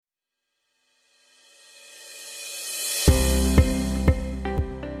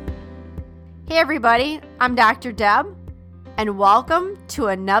everybody, I'm Dr. Deb, and welcome to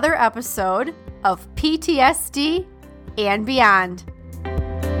another episode of PTSD and Beyond.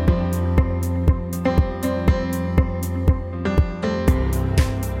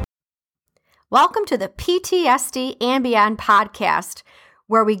 Welcome to the PTSD and Beyond podcast,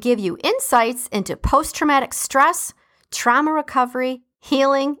 where we give you insights into post-traumatic stress, trauma recovery,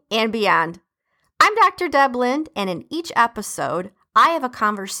 healing, and beyond. I'm Dr. Deb Lind, and in each episode, I have a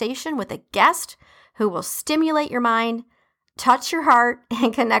conversation with a guest who will stimulate your mind, touch your heart,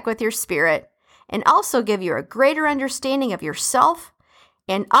 and connect with your spirit, and also give you a greater understanding of yourself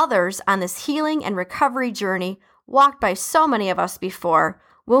and others on this healing and recovery journey walked by so many of us before,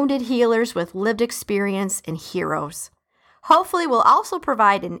 wounded healers with lived experience and heroes. Hopefully, we'll also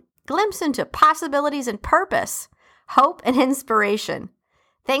provide a glimpse into possibilities and purpose, hope, and inspiration.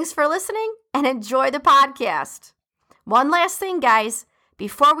 Thanks for listening and enjoy the podcast. One last thing, guys,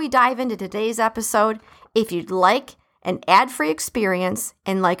 before we dive into today's episode, if you'd like an ad-free experience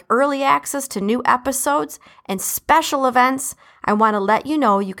and like early access to new episodes and special events, I want to let you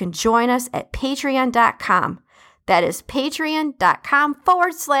know you can join us at patreon.com. That is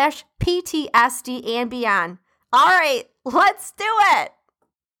patreon.com/PTSD and Beyond. All right, let's do it.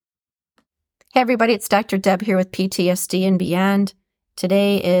 Hey, everybody, it's Dr. Deb here with PTSD and Beyond.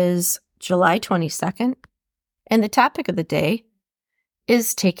 Today is July 22nd. And the topic of the day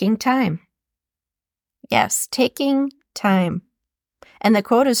is taking time. Yes, taking time. And the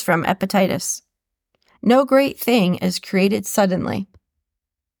quote is from Epictetus. No great thing is created suddenly.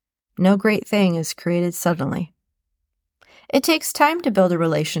 No great thing is created suddenly. It takes time to build a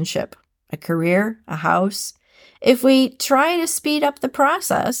relationship, a career, a house. If we try to speed up the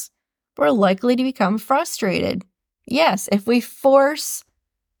process, we're likely to become frustrated. Yes, if we force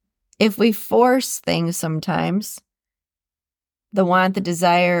things sometimes, the want, the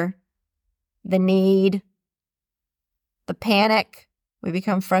desire, the need, the panic, we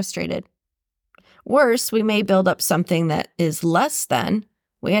become frustrated. Worse, we may build up something that is less than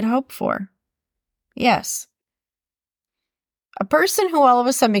we had hoped for. Yes. A person who all of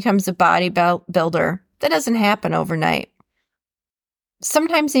a sudden becomes a bodybuilder, that doesn't happen overnight.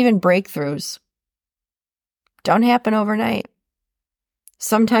 Sometimes even breakthroughs don't happen overnight.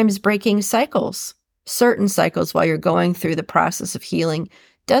 Sometimes breaking cycles, certain cycles while you're going through the process of healing,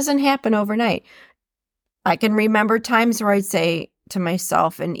 doesn't happen overnight. I can remember times where I'd say to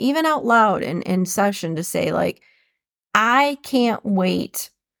myself, and even out loud in session, to say, like, I can't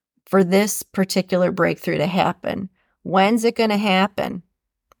wait for this particular breakthrough to happen. When's it going to happen?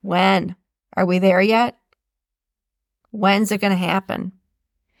 When? Are we there yet? When's it going to happen?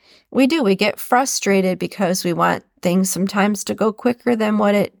 We do. We get frustrated because we want things sometimes to go quicker than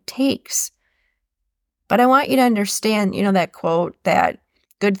what it takes. But I want you to understand, that quote that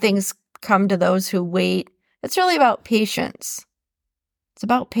good things come to those who wait. It's really about patience. It's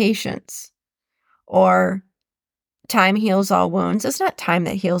about patience. Or time heals all wounds. It's not time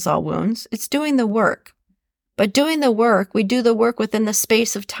that heals all wounds. It's doing the work. But doing the work, we do the work within the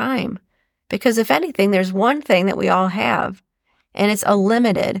space of time. Because if anything, there's one thing that we all have, and it's a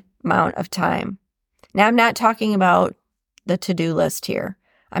limited amount of time. Now, I'm not talking about the to-do list here.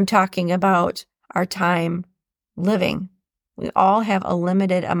 I'm talking about our time living. We all have a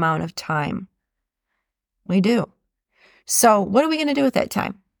limited amount of time. We do. So what are we going to do with that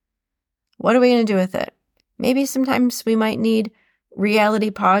time? What are we going to do with it? Maybe sometimes we might need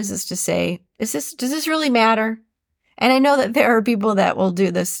reality pauses to say, does this really matter? And I know that there are people that will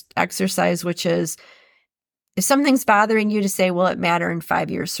do this exercise, which is, if something's bothering you, to say, will it matter in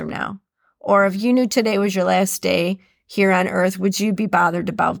 5 years from now? Or if you knew today was your last day here on earth, would you be bothered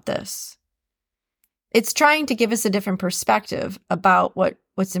about this? It's trying to give us a different perspective about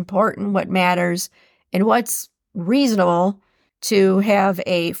what's important, what matters, and what's reasonable to have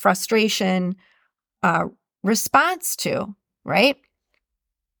a frustration response to, right?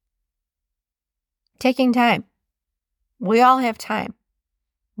 Taking time. We all have time.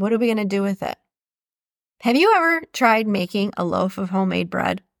 What are we going to do with it? Have you ever tried making a loaf of homemade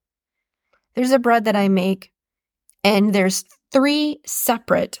bread? There's a bread that I make, and there's 3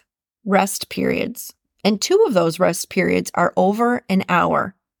 separate rest periods. And 2 of those rest periods are over an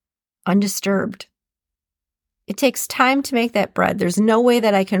hour, undisturbed. It takes time to make that bread. There's no way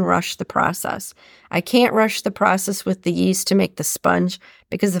that I can rush the process. I can't rush the process with the yeast to make the sponge,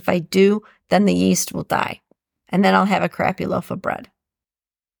 because if I do, then the yeast will die. And then I'll have a crappy loaf of bread.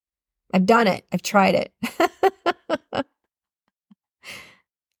 I've done it. I've tried it. I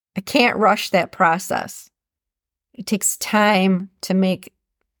can't rush that process. It takes time to make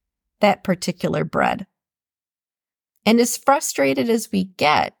that particular bread. And as frustrated as we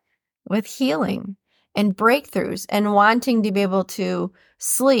get, with healing and breakthroughs and wanting to be able to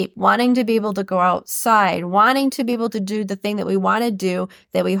sleep, wanting to be able to go outside, wanting to be able to do the thing that we want to do,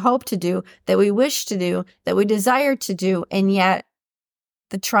 that we hope to do, that we wish to do, that we desire to do, and yet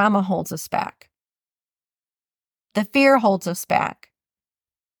the trauma holds us back. The fear holds us back.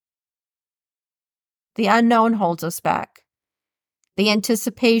 The unknown holds us back. The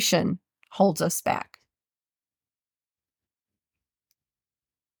anticipation holds us back.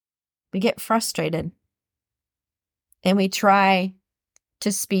 We get frustrated and we try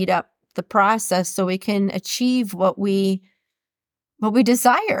to speed up the process so we can achieve what we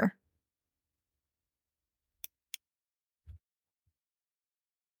desire.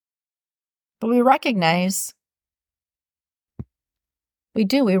 But we recognize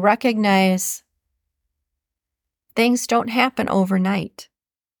things don't happen overnight.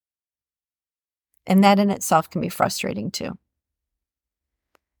 And that in itself can be frustrating too.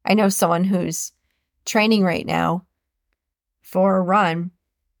 I know someone who's training right now for a run,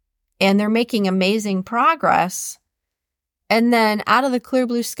 and they're making amazing progress. And then out of the clear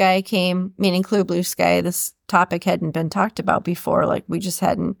blue sky came, meaning clear blue sky, this topic hadn't been talked about before. Like we just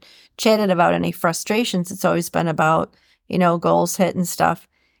hadn't chatted about any frustrations. It's always been about, goals hit and stuff.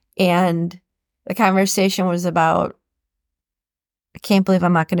 And the conversation was about, I can't believe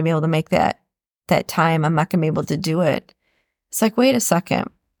I'm not going to be able to make that time. I'm not going to be able to do it. It's like, wait a second.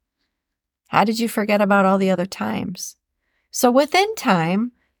 How did you forget about all the other times? So within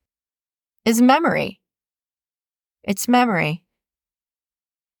time is memory. It's memory.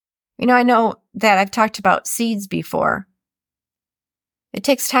 I know that I've talked about seeds before. It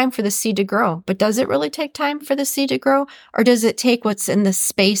takes time for the seed to grow, but does it really take time for the seed to grow? Or does it take what's in the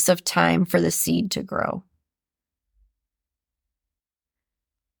space of time for the seed to grow?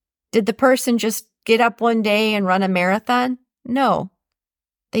 Did the person just get up one day and run a marathon? No.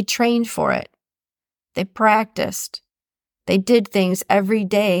 They trained for it. They practiced. They did things every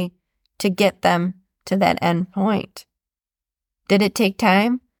day to get them to that end point. Did it take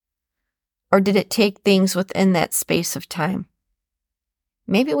time? Or did it take things within that space of time?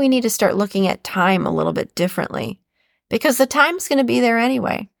 Maybe we need to start looking at time a little bit differently, because the time's going to be there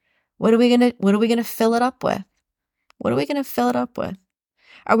anyway. What are we going to fill it up with? What are we going to fill it up with?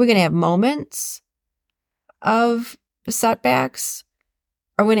 Are we going to have moments of setbacks?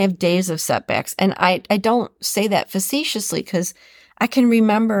 Are we going to have days of setbacks? And I don't say that facetiously, because I can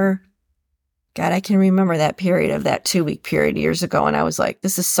remember that period of that 2-week period years ago. And I was like,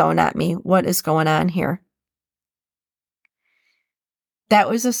 this is so not me. What is going on here? That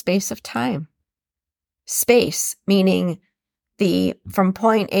was a space of time. Space, meaning from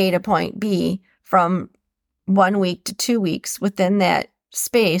point A to point B, from 1 week to 2 weeks, within that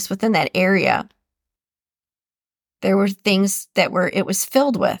space, within that area, there were things it was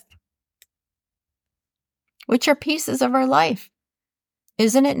filled with, which are pieces of our life.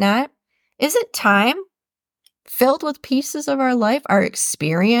 Isn't it not? Isn't time filled with pieces of our life, our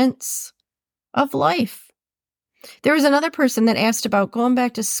experience of life? There was another person that asked about going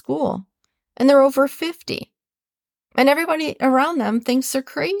back to school, and they're over 50. And everybody around them thinks they're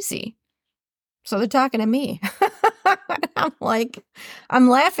crazy. So they're talking to me. I'm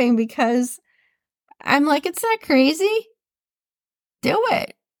laughing because I'm like, it's not crazy. Do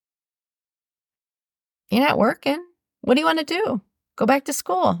it. You're not working. What do you want to do? Go back to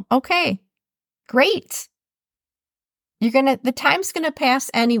school. Okay, great. The time's going to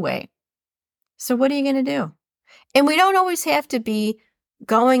pass anyway. So what are you going to do? And we don't always have to be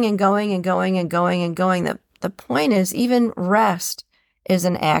going and going and going and going and going. The point is, even rest is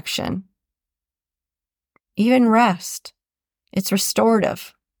an action. Even rest, it's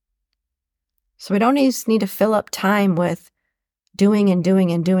restorative. So we don't need to fill up time with doing and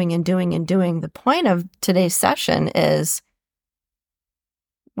doing and doing and doing and doing. The point of today's session is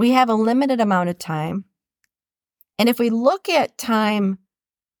we have a limited amount of time. And if we look at time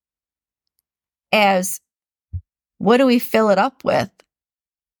as, what do we fill it up with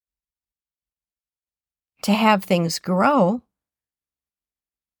to have things grow?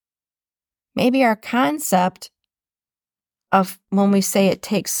 Maybe our concept of when we say it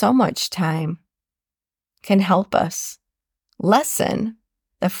takes so much time can help us lessen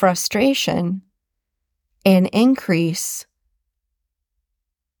the frustration and increase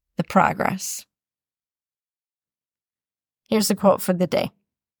the progress. Here's the quote for the day.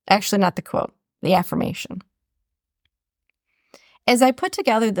 Actually, not the quote, the affirmation. As I put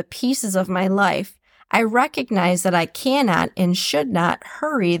together the pieces of my life, I recognize that I cannot and should not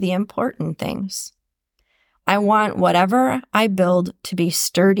hurry the important things. I want whatever I build to be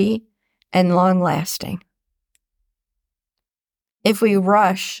sturdy and long-lasting. If we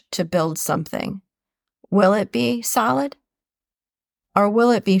rush to build something, will it be solid? Or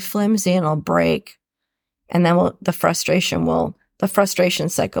will it be flimsy and it'll break? And then the frustration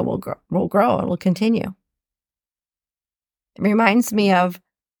cycle will grow. It will continue. It reminds me of,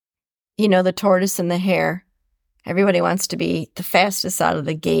 the tortoise and the hare. Everybody wants to be the fastest out of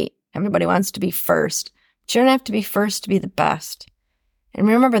the gate. Everybody wants to be first. But you don't have to be first to be the best. And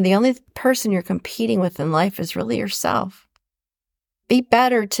remember, the only person you're competing with in life is really yourself. Be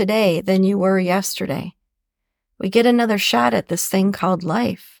better today than you were yesterday. We get another shot at this thing called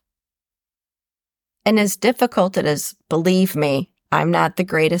life. And as difficult it is, believe me, I'm not the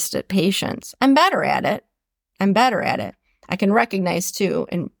greatest at patience. I'm better at it. I can recognize, too,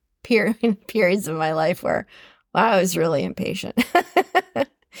 in periods of my life where, I was really impatient.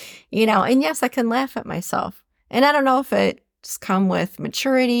 And yes, I can laugh at myself. And I don't know if it's come with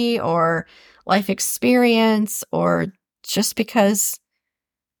maturity or life experience or just because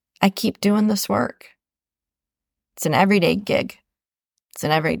I keep doing this work. It's an everyday gig. It's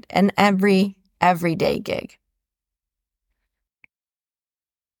an everyday gig.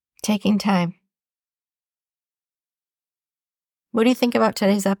 Taking time. What do you think about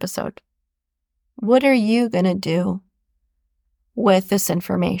today's episode? What are you going to do with this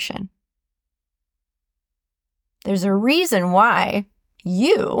information? There's a reason why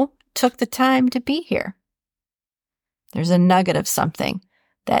you took the time to be here. There's a nugget of something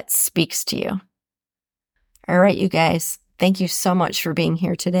that speaks to you. All right, you guys, thank you so much for being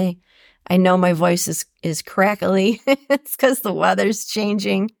here today. I know my voice is crackly. It's because the weather's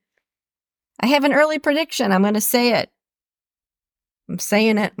changing. I have an early prediction. I'm going to say it. I'm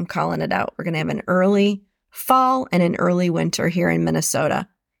saying it. I'm calling it out. We're going to have an early fall and an early winter here in Minnesota.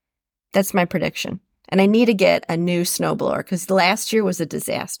 That's my prediction. And I need to get a new snowblower because last year was a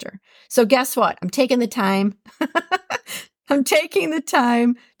disaster. So guess what? I'm taking the time. I'm taking the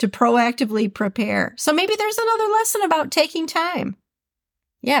time to proactively prepare. So maybe there's another lesson about taking time.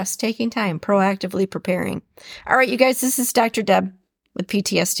 Yes, taking time, proactively preparing. All right, you guys, this is Dr. Deb with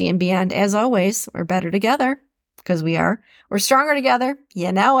PTSD and Beyond. As always, we're better together because we are. We're stronger together.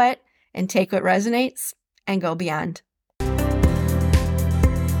 You know it. And take what resonates and go beyond.